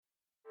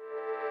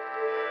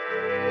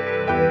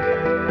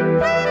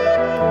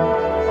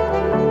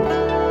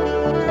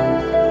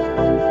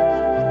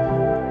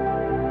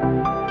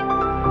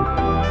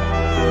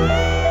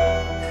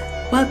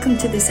Welcome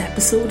to this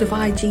episode of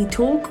IG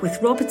Talk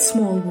with Robert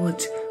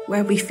Smallwood,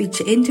 where we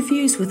feature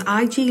interviews with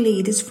IG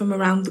leaders from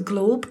around the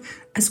globe,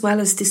 as well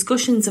as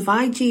discussions of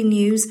IG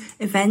news,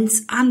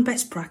 events and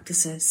best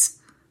practices.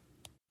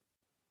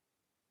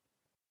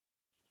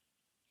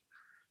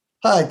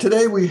 Hi,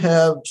 today we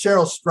have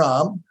Cheryl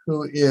Strom,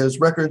 who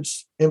is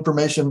Records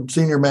Information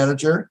Senior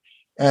Manager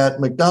at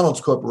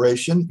McDonald's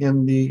Corporation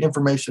in the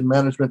Information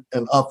Management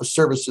and Office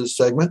Services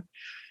segment.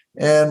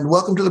 And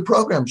welcome to the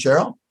program,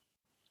 Cheryl.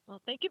 Well,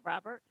 thank you,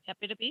 Robert.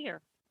 Happy to be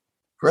here.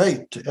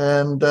 Great.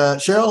 And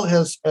Cheryl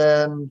has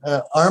an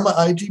ARMA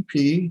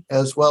IGP,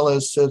 as well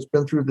as has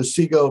been through the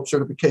CIGO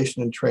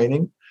certification and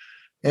training,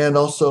 and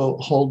also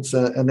holds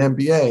an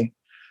MBA.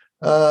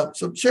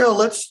 So Cheryl,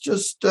 let's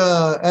just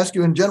ask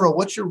you in general,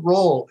 what's your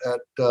role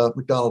at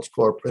McDonald's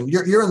Corp? And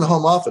you're in the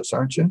home office,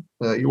 aren't you?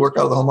 You work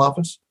out of the home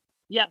office?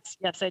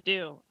 Yes, I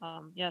do.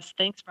 Yes,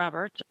 thanks,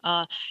 Robert.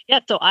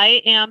 So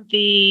I am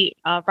the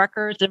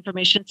Records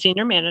Information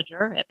Senior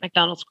Manager at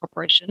McDonald's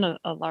Corporation,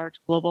 a large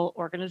global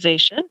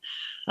organization.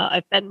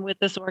 I've been with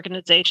this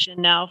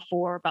organization now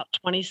for about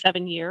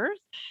 27 years.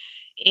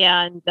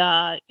 And,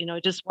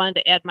 just wanted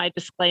to add my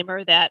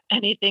disclaimer that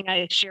anything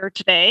I share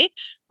today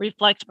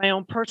reflects my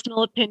own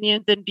personal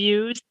opinions and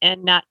views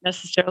and not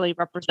necessarily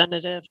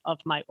representative of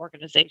my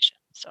organization.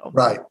 So,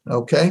 right.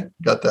 Okay.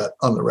 Got that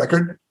on the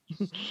record.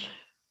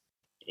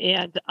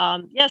 And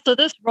so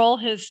this role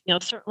has,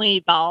 certainly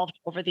evolved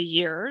over the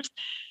years.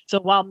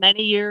 So while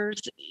many years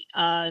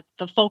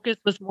the focus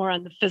was more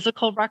on the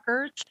physical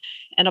records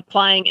and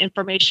applying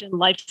information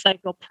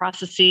lifecycle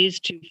processes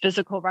to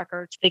physical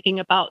records, thinking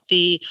about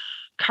the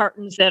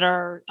cartons that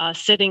are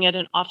sitting at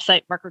an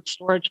offsite record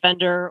storage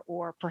vendor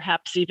or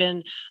perhaps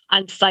even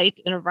on site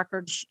in a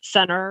records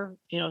center,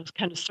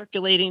 kind of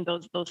circulating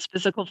those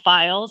physical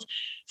files.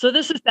 So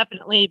this has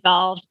definitely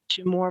evolved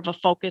to more of a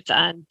focus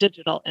on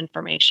digital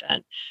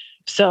information.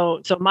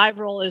 So my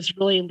role is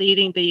really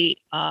leading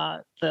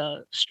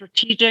the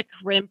strategic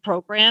RIM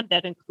program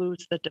that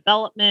includes the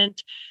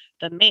development,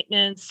 the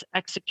maintenance,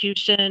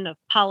 execution of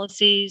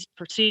policies,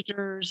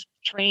 procedures,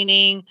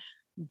 training,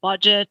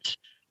 budget,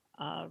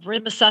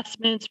 RIM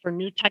assessments for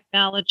new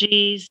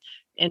technologies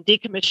and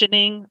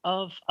decommissioning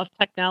of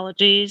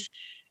technologies,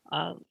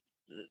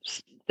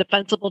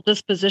 defensible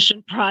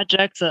disposition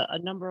projects, a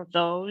number of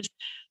those,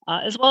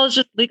 as well as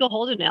just legal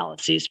hold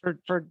analyses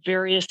for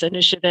various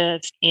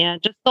initiatives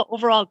and just the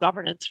overall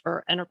governance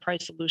for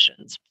enterprise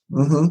solutions.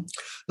 Mm-hmm.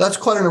 That's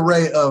quite an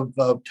array of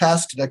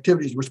tasks and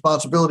activities,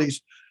 responsibilities.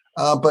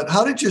 But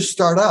how did you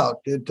start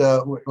out?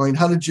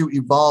 How did you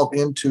evolve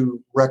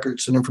into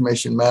records and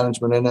information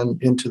management and then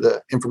into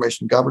the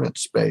information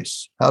governance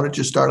space? How did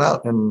you start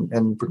out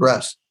and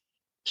progress?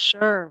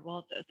 Sure.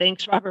 Well,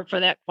 thanks, Robert, for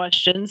that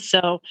question.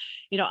 So,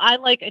 I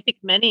think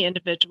many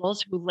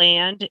individuals who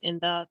land in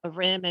the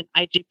RIM and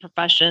IG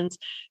professions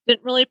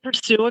didn't really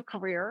pursue a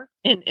career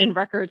in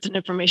records and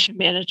information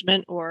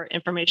management or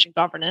information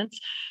governance.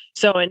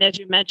 So, and as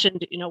you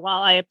mentioned,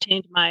 while I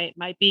obtained my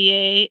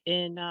BA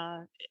in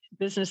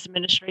business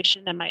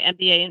administration and my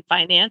MBA in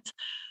finance,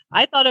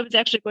 I thought I was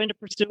actually going to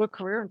pursue a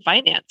career in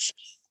finance.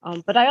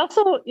 But I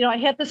also, I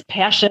had this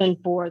passion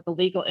for the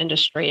legal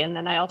industry, and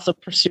then I also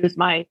pursued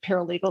my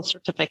paralegal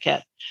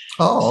certificate.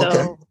 Oh,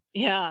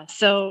 okay.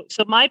 So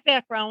my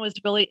background was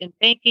really in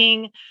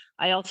banking.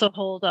 I also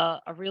hold a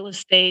real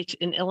estate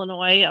in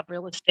Illinois, a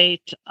real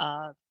estate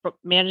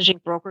managing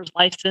broker's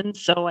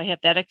license. So I have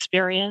that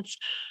experience.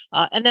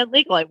 And then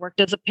legal, I worked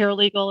as a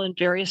paralegal in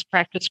various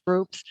practice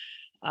groups.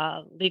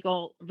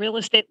 Legal, real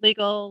estate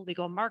legal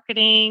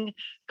marketing,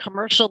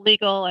 commercial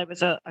legal. I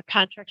was a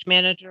contract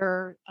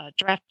manager,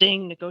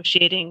 drafting,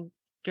 negotiating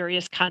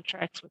various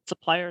contracts with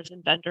suppliers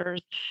and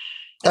vendors.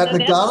 At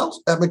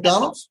McDonald's? At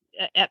McDonald's?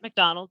 At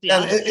McDonald's,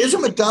 yeah. And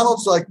isn't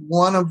McDonald's like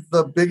one of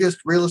the biggest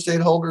real estate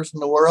holders in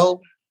the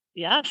world?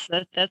 Yes,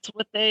 that's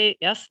what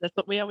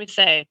we always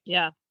say.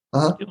 Yeah.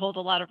 Uh-huh. You hold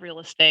a lot of real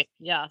estate.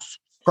 Yes.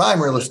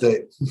 Prime real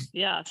estate.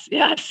 Yes.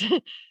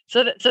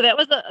 So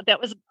that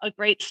was a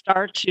great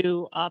start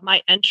to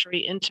my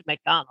entry into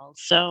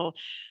McDonald's. So,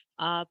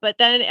 but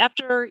then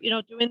after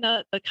doing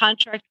the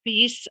contract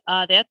piece,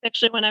 that's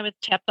actually when I was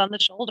tapped on the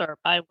shoulder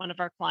by one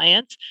of our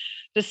clients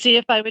to see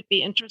if I would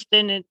be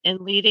interested in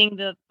leading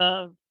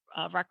the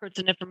records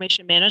and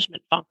information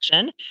management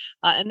function.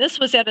 And this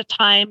was at a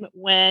time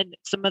when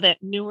some of that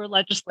newer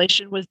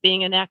legislation was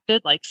being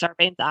enacted, like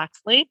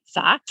Sarbanes-Oxley,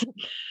 SOX,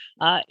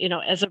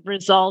 as a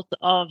result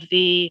of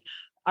the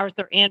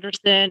Arthur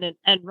Andersen and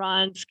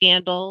Enron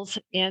scandals.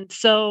 And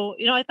so,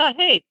 I thought,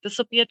 hey, this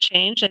will be a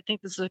change. I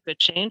think this is a good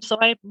change. So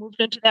I moved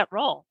into that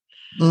role.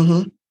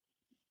 Mm-hmm.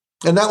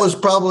 And that was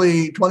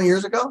probably 20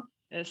 years ago?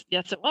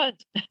 Yes, it was.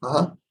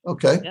 Uh-huh.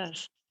 Okay.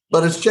 Yes.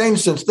 But it's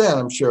changed since then,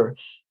 I'm sure.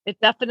 It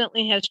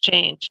definitely has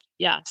changed.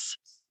 Yes.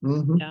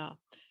 Mm-hmm. Yeah.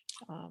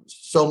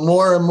 So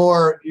more and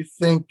more, you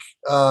think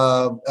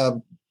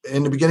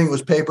in the beginning it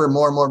was paper,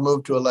 more and more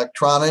moved to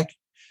electronic.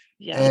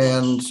 Yes.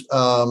 And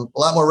a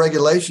lot more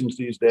regulations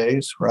these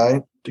days,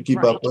 right, to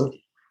keep up with.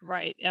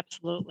 Right.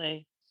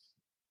 Absolutely.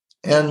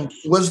 And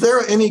was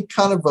there any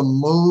kind of a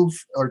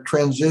move or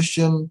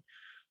transition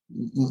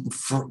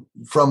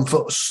from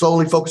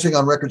solely focusing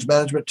on records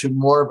management to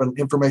more of an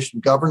information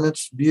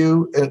governance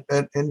view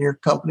in your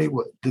company?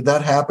 Did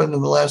that happen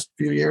in the last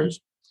few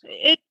years?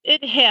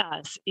 It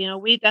has.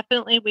 We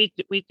definitely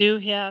we do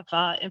have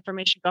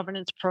information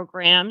governance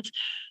programs.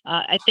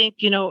 I think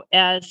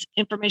as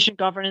information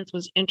governance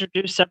was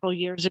introduced several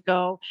years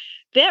ago,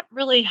 that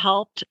really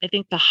helped, I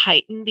think, to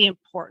heighten the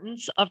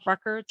importance of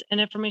records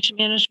and information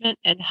management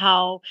and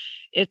how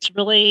it's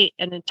really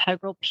an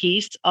integral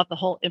piece of the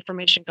whole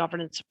information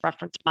governance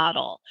reference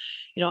model.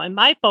 And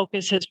my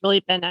focus has really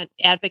been on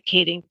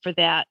advocating for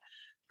that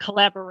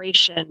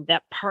collaboration,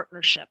 that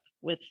partnership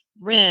with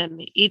RIM,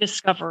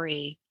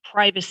 e-discovery,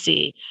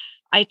 privacy,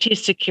 IT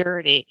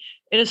security.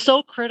 It is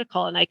so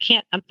critical, and I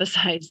can't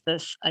emphasize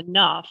this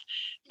enough,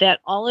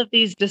 that all of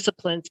these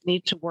disciplines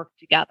need to work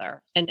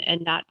together and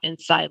not in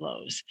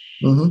silos.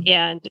 Mm-hmm.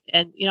 And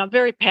I'm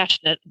very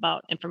passionate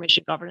about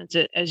information governance,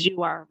 as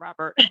you are,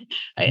 Robert.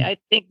 I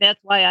think that's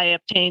why I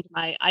obtained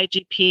my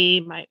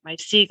IGP, my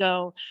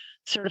CIGO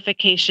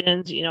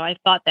certifications. I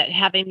thought that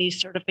having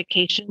these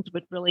certifications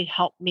would really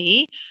help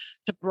me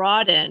to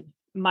broaden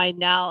my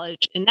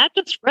knowledge, and not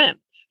just RIM,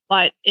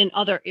 but in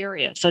other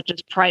areas such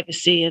as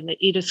privacy and the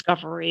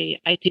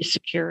e-discovery, IT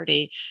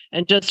security,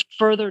 and just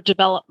further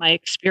develop my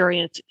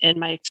experience and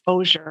my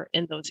exposure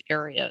in those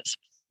areas.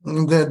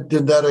 Did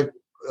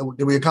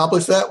we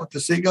accomplish that with the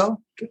CIGO?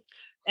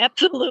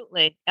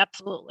 Absolutely.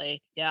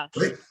 Yes.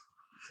 Great.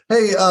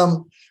 Hey,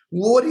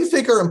 what do you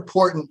think are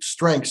important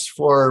strengths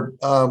for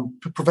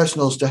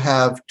professionals to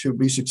have to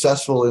be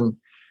successful in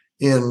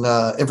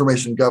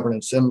information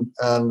governance? And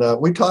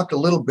we talked a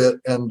little bit,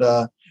 and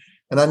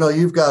I know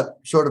you've got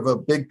sort of a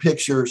big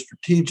picture,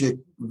 strategic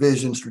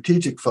vision,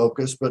 strategic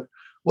focus. But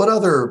what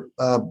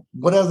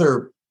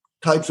other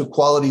types of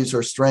qualities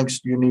or strengths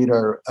do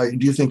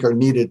you think are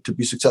needed to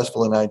be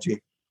successful in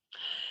IG?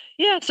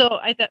 Yeah, so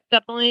I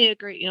definitely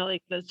agree.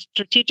 Like the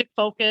strategic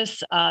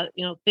focus,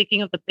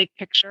 thinking of the big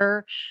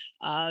picture.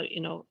 I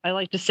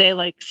like to say,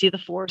 like, see the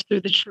forest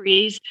through the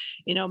trees.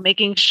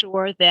 Making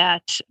sure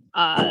that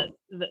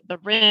the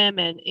RIM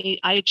and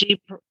IG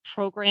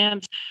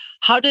programs,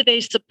 how do they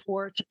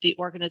support the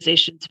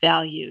organization's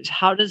values?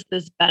 How does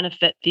this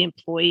benefit the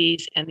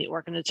employees and the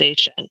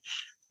organization?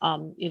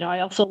 I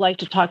also like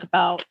to talk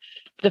about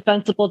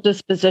defensible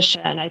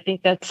disposition. I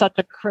think that's such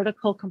a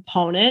critical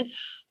component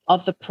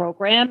of the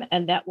program,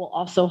 and that will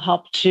also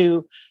help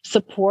to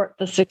support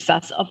the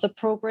success of the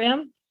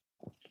program.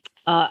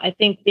 I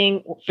think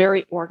being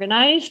very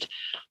organized.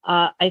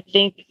 I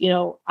think,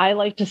 I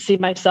like to see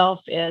myself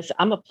as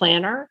I'm a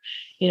planner.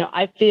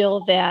 I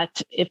feel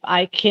that if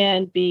I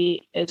can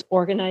be as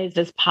organized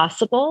as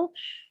possible,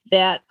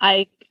 that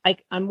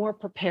I'm more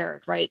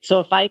prepared, right?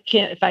 So if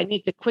I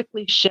need to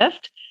quickly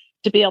shift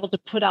to be able to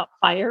put out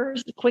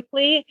fires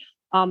quickly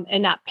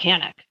and not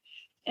panic.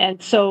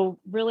 And so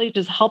really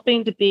just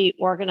helping to be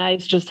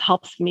organized just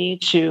helps me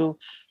to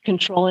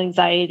control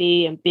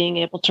anxiety and being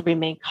able to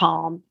remain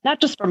calm, not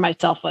just for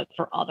myself, but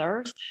for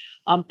others.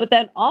 But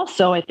then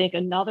also, I think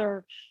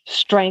another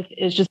strength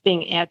is just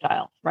being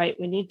agile, right?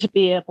 We need to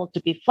be able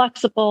to be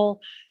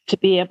flexible, to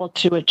be able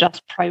to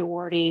adjust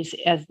priorities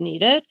as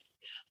needed.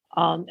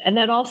 And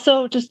then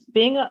also just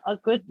being a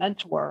good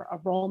mentor, a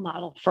role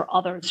model for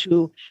others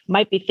who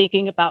might be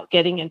thinking about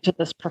getting into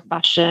this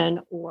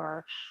profession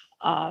or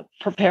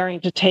preparing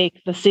to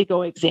take the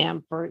CIGO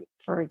exam, for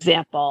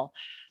example.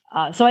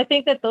 So I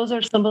think that those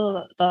are some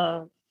of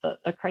the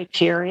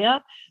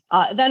criteria.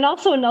 Then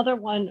also another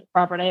one,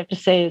 Robert, I have to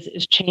say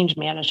is change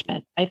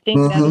management. I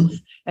think that's,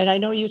 and I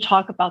know you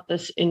talk about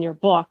this in your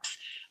books,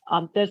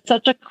 that's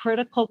such a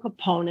critical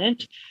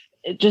component.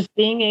 Just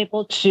being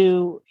able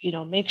to,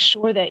 make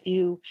sure that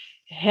you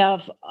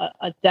have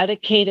a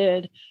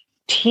dedicated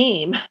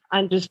team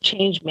on just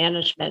change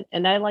management.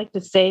 And I like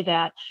to say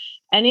that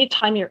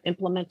anytime you're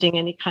implementing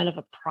any kind of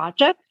a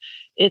project,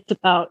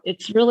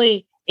 it's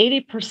really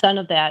 80%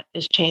 of that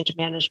is change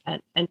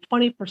management and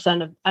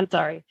 80%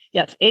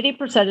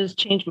 is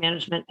change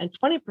management and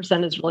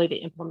 20% is really the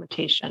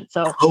implementation.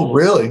 So, oh,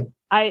 really?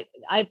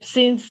 I've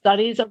seen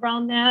studies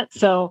around that.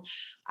 So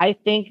I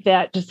think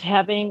that just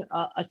having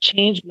a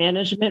change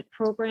management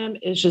program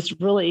is just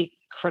really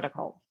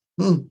critical.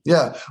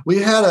 Yeah, we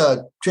had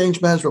a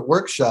change management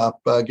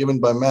workshop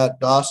given by Matt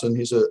Dawson.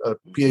 He's a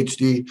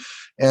PhD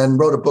and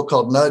wrote a book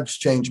called Nudge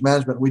Change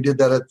Management. We did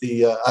that at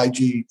the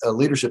IG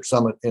Leadership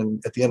Summit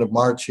at the end of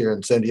March here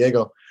in San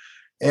Diego.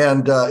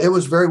 And it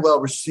was very well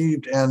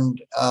received.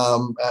 And,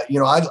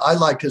 I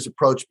liked his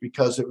approach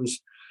because it was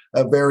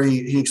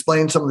he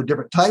explained some of the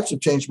different types of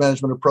change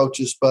management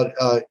approaches, but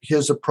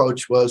his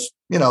approach was,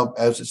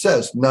 as it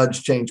says,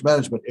 nudge change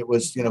management. It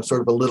was,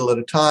 sort of a little at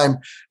a time.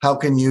 How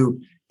can you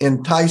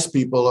entice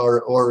people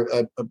or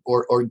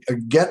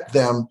get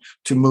them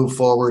to move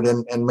forward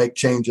and make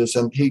changes?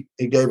 And he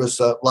gave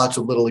us lots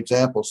of little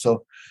examples.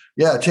 So,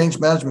 yeah, change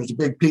management is a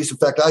big piece. In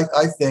fact,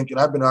 I think, and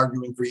I've been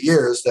arguing for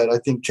years, that I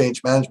think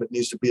change management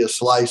needs to be a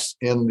slice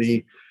in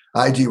the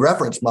IG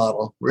reference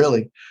model,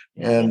 really.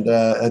 And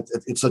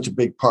it's such a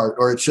big part,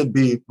 or it should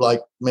be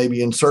like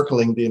maybe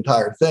encircling the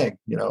entire thing.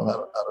 I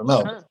don't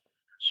know.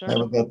 Sure. I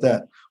haven't got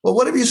that. Well,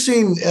 what have you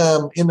seen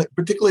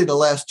particularly in the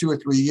last 2 or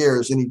 3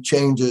 years, any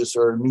changes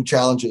or new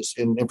challenges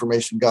in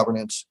information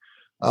governance?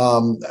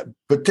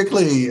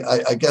 Particularly,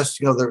 I guess,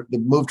 the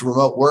move to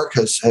remote work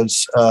has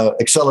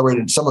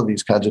accelerated some of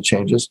these kinds of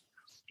changes.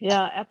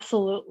 Yeah,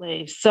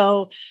 absolutely.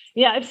 So,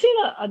 I've seen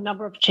a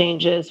number of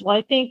changes. Well,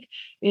 I think,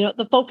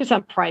 the focus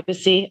on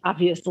privacy,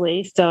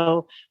 obviously.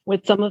 So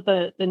with some of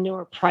the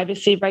newer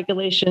privacy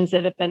regulations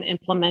that have been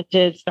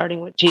implemented, starting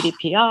with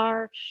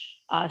GDPR,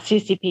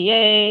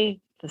 CCPA,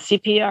 the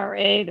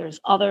CPRA, there's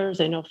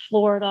others. I know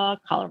Florida,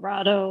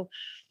 Colorado,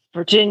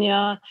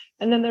 Virginia,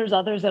 and then there's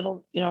others that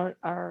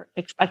are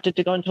expected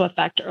to go into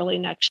effect early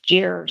next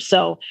year.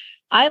 So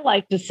I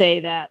like to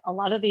say that a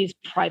lot of these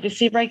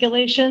privacy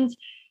regulations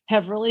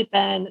have really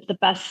been the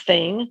best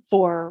thing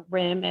for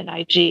RIM and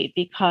IG,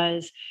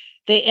 because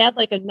they add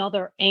like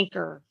another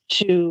anchor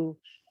to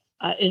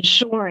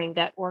ensuring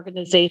that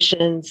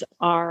organizations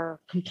are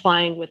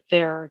complying with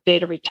their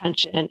data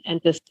retention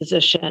and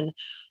disposition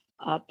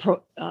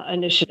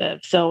initiative.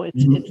 So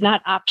it's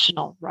not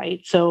optional, right?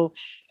 So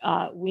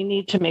we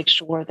need to make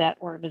sure that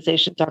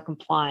organizations are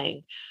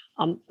complying.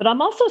 But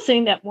I'm also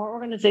seeing that more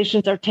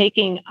organizations are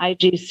taking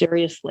IG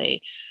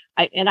seriously.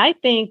 I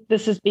think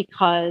this is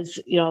because,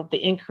 the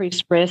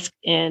increased risk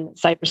in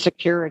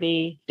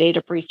cybersecurity,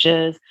 data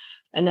breaches,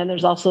 and then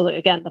there's also,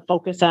 again, the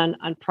focus on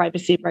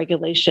privacy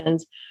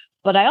regulations.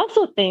 But I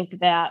also think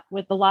that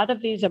with a lot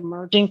of these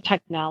emerging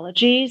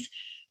technologies,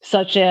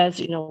 such as,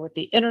 with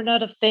the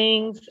Internet of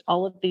Things,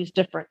 all of these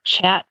different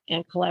chat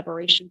and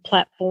collaboration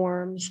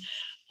platforms,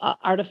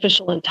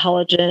 artificial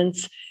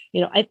intelligence,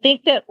 I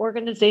think that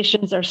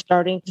organizations are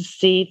starting to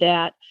see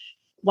that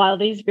while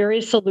these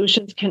various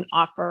solutions can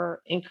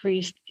offer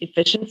increased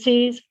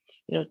efficiencies,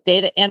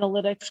 data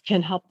analytics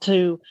can help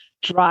to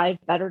drive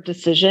better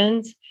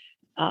decisions,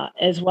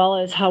 as well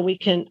as how we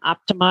can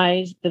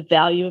optimize the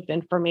value of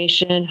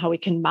information, how we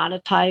can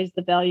monetize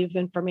the value of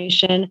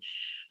information.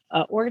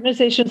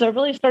 Organizations are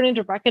really starting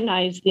to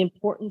recognize the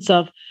importance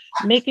of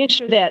making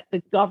sure that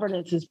the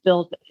governance is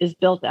built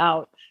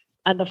out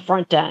on the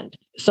front end.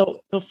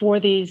 So before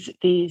these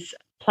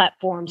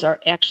platforms are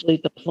actually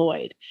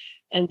deployed.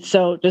 And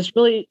so just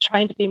really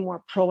trying to be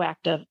more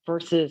proactive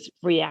versus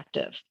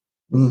reactive.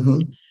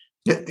 Mm-hmm.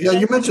 Yeah,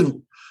 you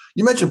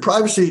mentioned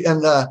privacy,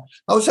 and I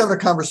was having a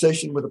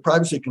conversation with a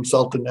privacy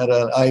consultant at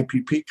an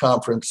IAPP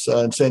conference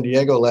in San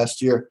Diego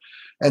last year,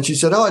 and she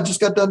said, "Oh, I just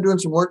got done doing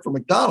some work for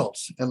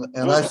McDonald's," and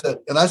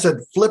I said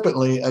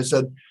flippantly,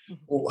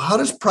 well, how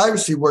does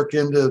privacy work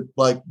into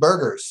like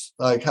burgers?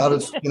 Like, how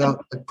does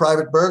a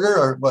private burger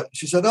or what?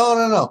 She said, "Oh,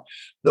 no.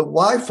 The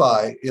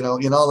Wi-Fi, in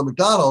all the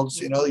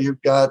McDonald's,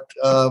 you've got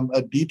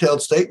a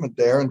detailed statement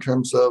there in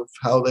terms of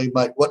how they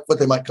might, what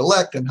they might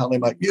collect and how they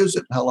might use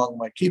it and how long they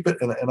might keep it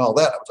and all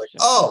that." I was like,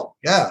 "Oh,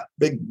 yeah."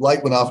 Big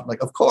light went off. I'm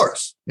like, of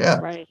course. Yeah.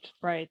 Right.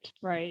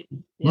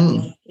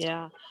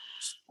 Yeah.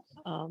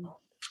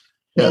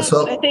 Yeah.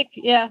 So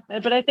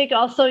but I think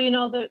also,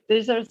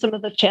 these are some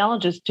of the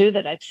challenges too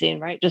that I've seen,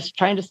 right? Just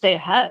trying to stay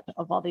ahead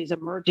of all these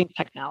emerging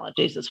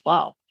technologies as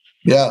well.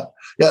 Yeah.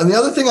 And the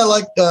other thing I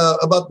like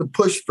about the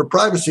push for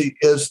privacy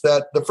is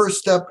that the first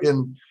step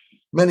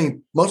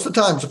most of the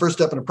times, the first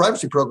step in a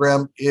privacy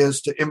program is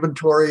to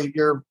inventory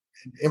your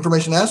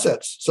information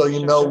assets. So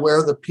know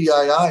where the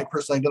PII,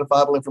 personally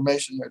identifiable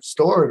information, is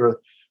stored,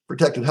 or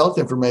protected health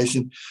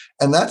information.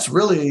 And that's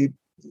really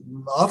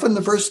often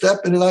the first step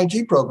in an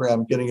IG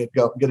program, getting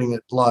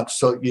it launched.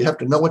 So you have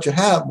to know what you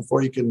have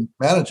before you can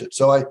manage it.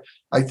 So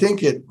I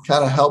think it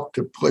kind of helped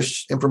to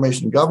push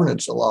information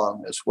governance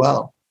along as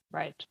well.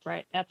 Right.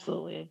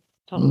 Absolutely.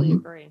 Totally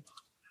agree.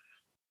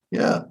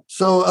 Yeah.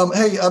 So,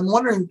 hey, I'm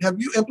wondering,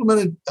 have you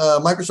implemented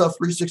Microsoft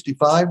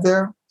 365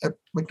 there at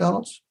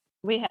McDonald's?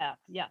 We have,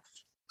 yes.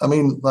 I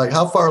mean, like,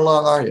 how far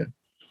along are you?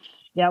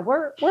 Yeah,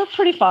 we're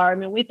pretty far. I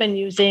mean, we've been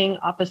using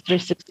Office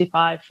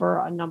 365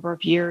 for a number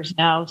of years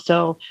now.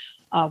 So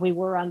we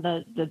were on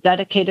the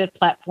dedicated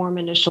platform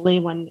initially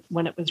when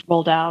it was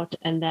rolled out,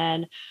 and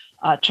then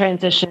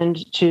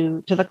transitioned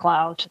to the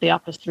cloud, to the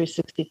Office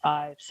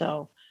 365.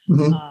 So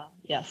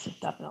yes,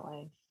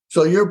 definitely.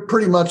 So you're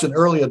pretty much an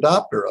early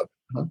adopter of it,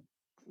 huh?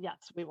 Yes,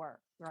 we were.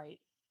 Right.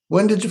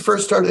 When did you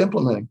first start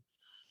implementing?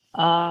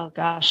 Oh,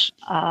 gosh.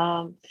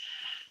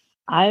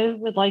 I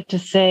would like to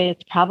say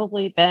it's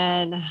probably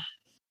been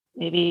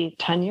maybe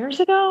 10 years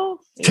ago.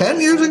 10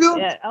 years ago?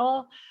 Yeah.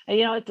 Well,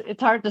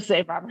 it's hard to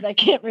say, Robert. I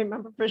can't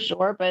remember for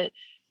sure, but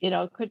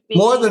it could be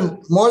more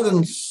than 6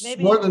 or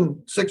 7. More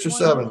than 6 or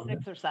 7.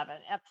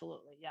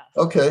 Absolutely. Yes.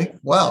 Okay.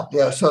 Wow.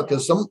 Yeah. So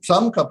because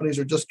some companies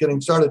are just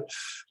getting started.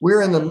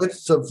 We're in the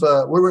midst of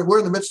we're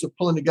in the midst of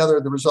pulling together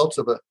the results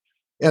of a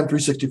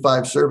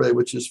M365 survey,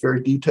 which is very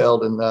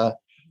detailed,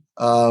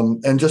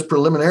 and just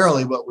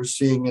preliminarily, what we're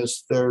seeing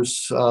is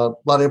there's a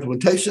lot of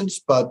implementations,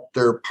 but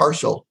they're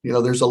partial.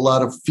 There's a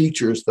lot of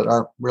features that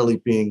aren't really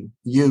being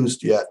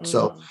used yet.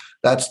 So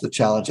that's the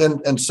challenge.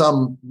 And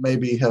some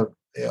maybe have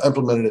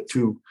implemented it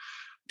too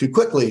too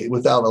quickly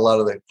without a lot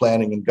of the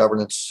planning and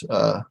governance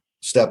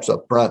steps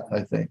up front,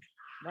 I think.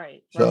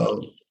 Right.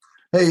 So,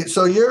 hey,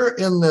 so you're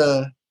in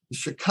the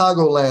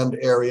Chicagoland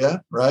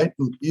area, right?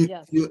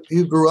 Yes.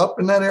 You grew up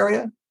in that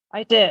area?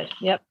 I did.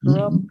 Yep. Grew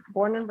up,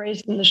 born and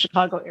raised in the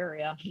Chicago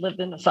area. Lived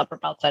in a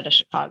suburb outside of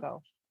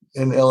Chicago.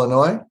 In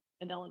Illinois?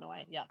 In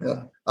Illinois, yeah.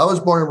 Yeah. I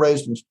was born and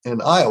raised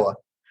in Iowa.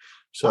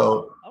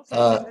 So,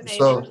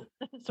 so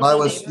I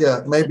was,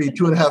 maybe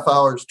 2.5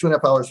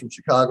 hours from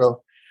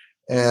Chicago.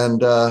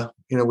 And,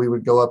 we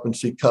would go up and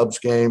see Cubs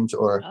games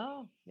or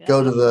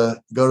go to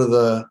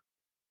the,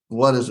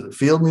 what is it?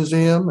 Field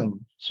Museum. And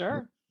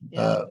sure.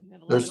 Yeah.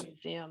 There's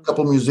a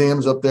couple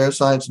museums up there,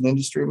 Science and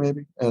Industry,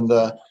 maybe.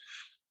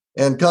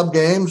 And Cub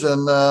games.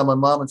 And my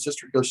mom and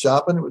sister would go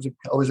shopping. It was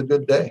always a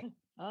good day.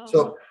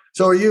 So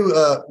are you,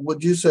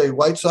 would you say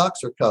White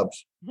Sox or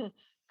Cubs?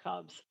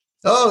 Cubs.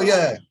 Oh,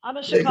 yeah. I'm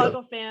a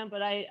Chicago fan,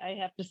 but I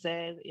have to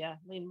say,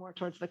 lean more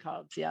towards the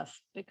Cubs. Yes.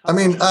 Cubs. I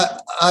mean,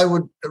 I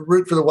would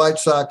root for the White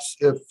Sox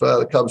if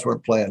the Cubs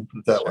weren't playing, put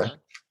it that way.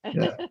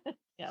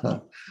 Yeah.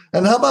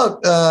 And how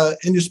about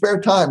in your spare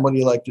time, what do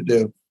you like to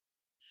do?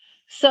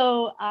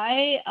 So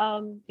I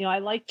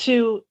like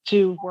to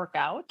work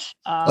out.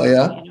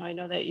 I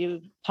know that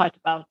you talked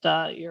about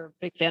you're a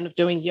big fan of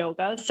doing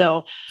yoga.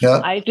 So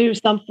I do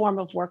some form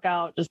of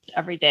workout just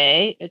every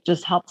day. It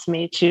just helps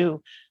me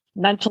to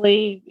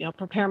mentally,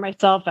 prepare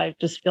myself. I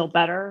just feel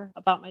better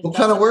about myself. What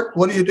kind of work?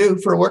 What do you do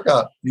for a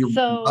workout? You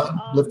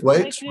lift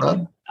weights,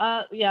 run?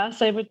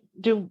 Yes, I would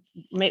do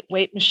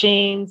weight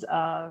machines,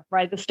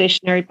 ride the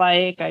stationary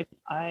bike.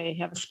 I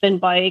have a spin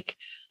bike.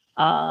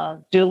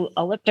 Do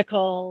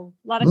elliptical,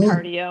 a lot of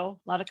cardio.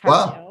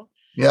 Wow.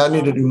 Yeah, I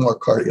need to do more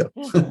cardio.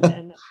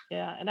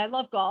 and I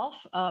love golf.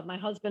 My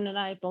husband and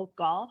I both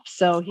golf,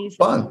 so he's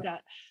fun.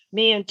 Got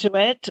me into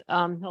it.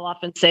 He'll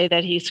often say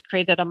that he's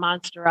created a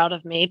monster out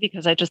of me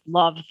because I just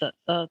love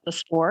the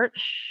sport.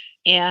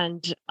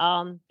 And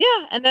and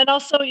then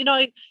also,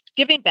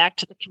 giving back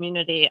to the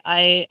community.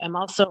 I am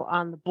also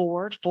on the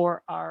board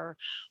for our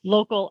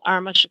local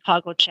ARMA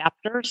Chicago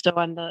chapter. So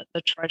I'm the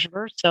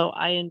treasurer. So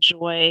I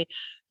enjoy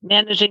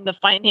managing the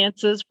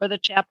finances for the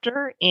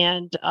chapter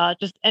and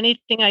just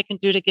anything I can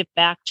do to give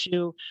back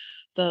to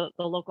the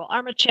local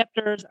ARMA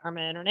chapters,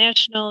 ARMA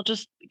International,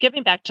 just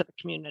giving back to the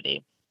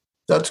community.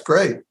 That's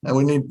great. And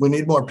we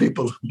need more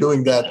people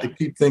doing that to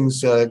keep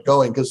things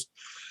going. Because,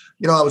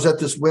 I was at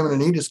this Women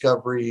in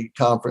E-Discovery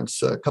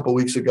conference a couple of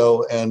weeks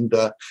ago, and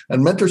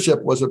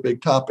mentorship was a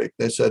big topic.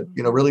 They said,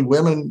 really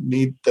women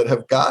that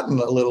have gotten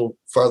a little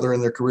farther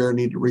in their career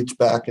need to reach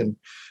back and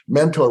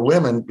mentor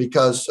women,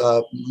 because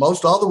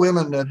most all the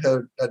women that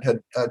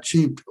had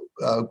achieved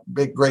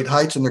great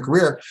heights in their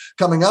career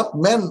coming up,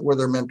 men were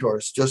their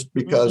mentors, just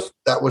because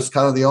that was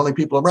kind of the only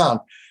people around.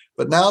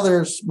 But now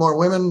there's more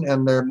women,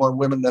 and there are more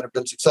women that have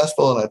been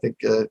successful, and I think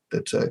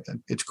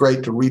it's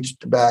great to reach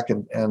back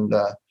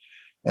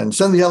and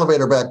send the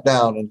elevator back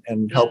down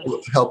and help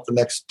the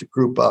next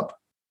group up.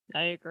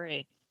 I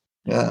agree.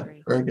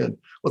 Very good.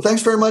 Well,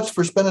 thanks very much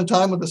for spending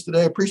time with us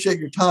today. I appreciate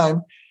your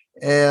time.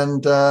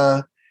 And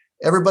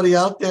everybody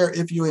out there,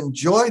 if you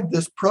enjoyed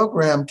this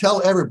program,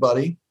 tell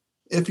everybody.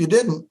 If you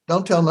didn't,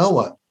 don't tell no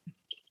one.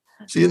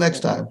 See you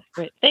next time.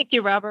 Great. Thank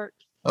you, Robert.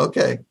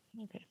 Okay.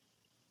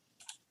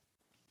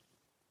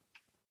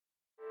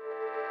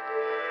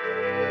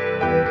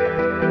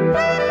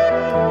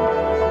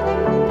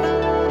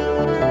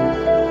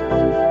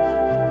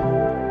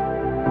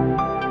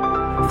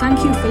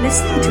 Thank you for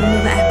listening to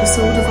another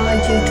episode of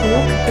IG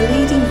Talk, the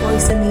leading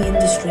voice in the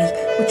industry,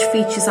 which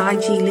features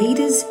IG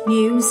leaders,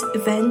 news,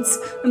 events,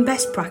 and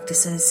best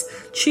practices.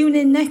 Tune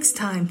in next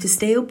time to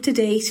stay up to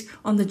date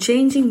on the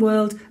changing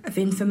world of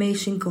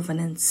information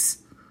governance.